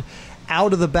Crawford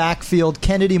out of the backfield.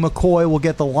 Kennedy McCoy will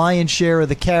get the lion's share of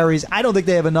the carries. I don't think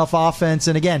they have enough offense.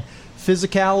 And again,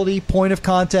 physicality, point of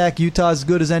contact, Utah as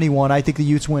good as anyone. I think the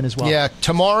Utes win as well. Yeah,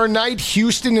 tomorrow night,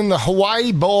 Houston in the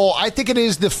Hawaii Bowl. I think it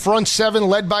is the front seven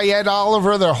led by Ed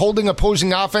Oliver. They're holding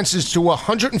opposing offenses to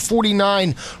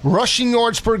 149 rushing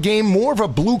yards per game. More of a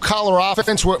blue-collar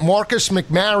offense with Marcus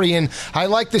McMaryion. I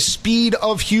like the speed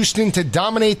of Houston to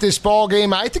dominate this ball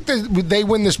game. I think that they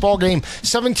win this ball game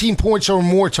 17 points or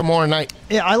more tomorrow night.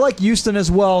 Yeah, I like Houston as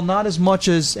well. Not as much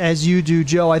as you do,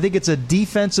 Joe. I think it's a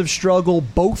defensive struggle.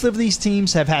 Both of these these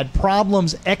teams have had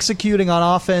problems executing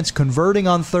on offense, converting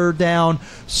on third down,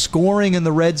 scoring in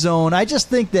the red zone. I just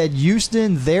think that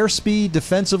Houston, their speed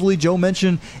defensively, Joe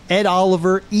mentioned Ed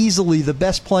Oliver, easily the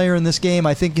best player in this game.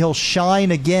 I think he'll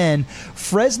shine again.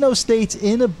 Fresno State's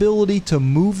inability to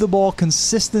move the ball,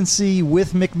 consistency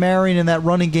with McMarron in that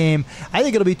running game, I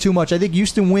think it'll be too much. I think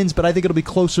Houston wins, but I think it'll be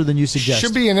closer than you suggest.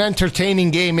 Should be an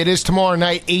entertaining game. It is tomorrow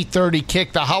night, 8:30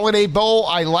 kick. The Holiday Bowl,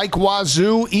 I like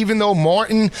Wazoo, even though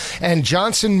Martin and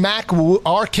Johnson Mack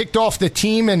are kicked off the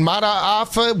team and Mata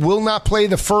Afa will not play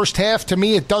the first half. To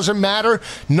me, it doesn't matter.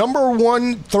 Number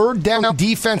one third down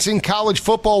defense in college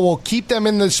football will keep them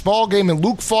in this ball game, and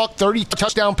Luke Falk, 30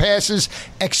 touchdown passes,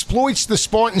 exploits the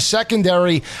Spartan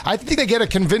secondary. I think they get a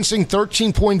convincing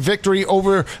 13-point victory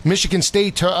over Michigan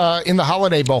State in the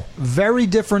Holiday Bowl. Very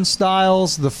different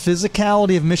styles. The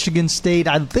physicality of Michigan State.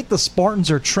 I think the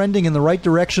Spartans are trending in the right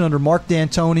direction under Mark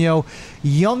D'Antonio.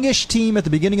 Youngish team at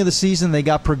the beginning of the season. They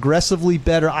got progressively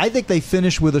better. I think they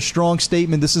finished with a strong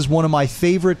statement. This is one of my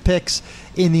favorite picks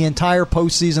in the entire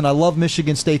postseason. I love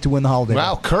Michigan State to win the Holiday Bowl.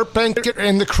 Wow, Kurt Benkert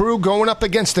and the crew going up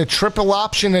against the triple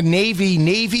option of Navy.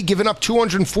 Navy giving up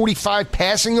 245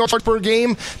 passing yards per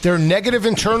game. They're negative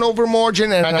in turnover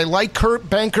margin, and I like Kurt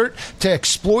Benkert to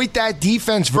exploit that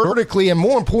defense vertically, and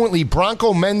more importantly,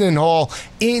 Bronco Mendenhall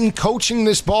in coaching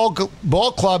this ball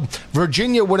club.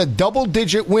 Virginia with a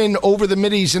double-digit win over the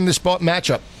Middies in this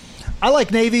matchup. I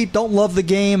like Navy. Don't love the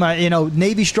game.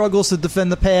 Navy struggles to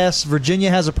defend the pass.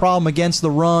 Virginia has a problem against the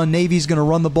run. Navy's going to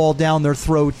run the ball down their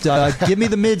throat. Give me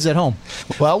the Mids at home.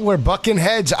 Well, we're bucking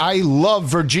heads. I love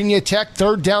Virginia Tech.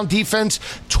 Third down defense,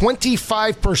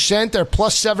 25%. They're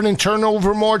 +7 in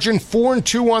turnover margin,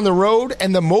 4-2 on the road.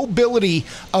 And the mobility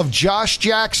of Josh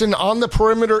Jackson on the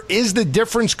perimeter is the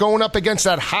difference going up against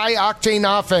that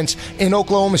high-octane offense in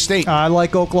Oklahoma State. I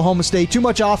like Oklahoma State. Too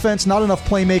much offense, not enough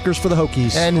playmakers for the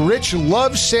Hokies. And Rich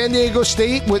loves San Diego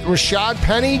State with Rashad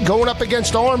Penny going up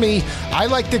against Army. I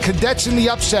like the Cadets in the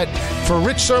upset. For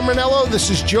Rich Sermonello, this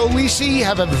is Joe Lisi.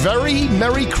 Have a very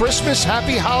Merry Christmas.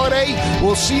 Happy holiday.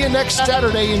 We'll see you next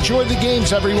Saturday. Enjoy the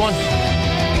games, everyone.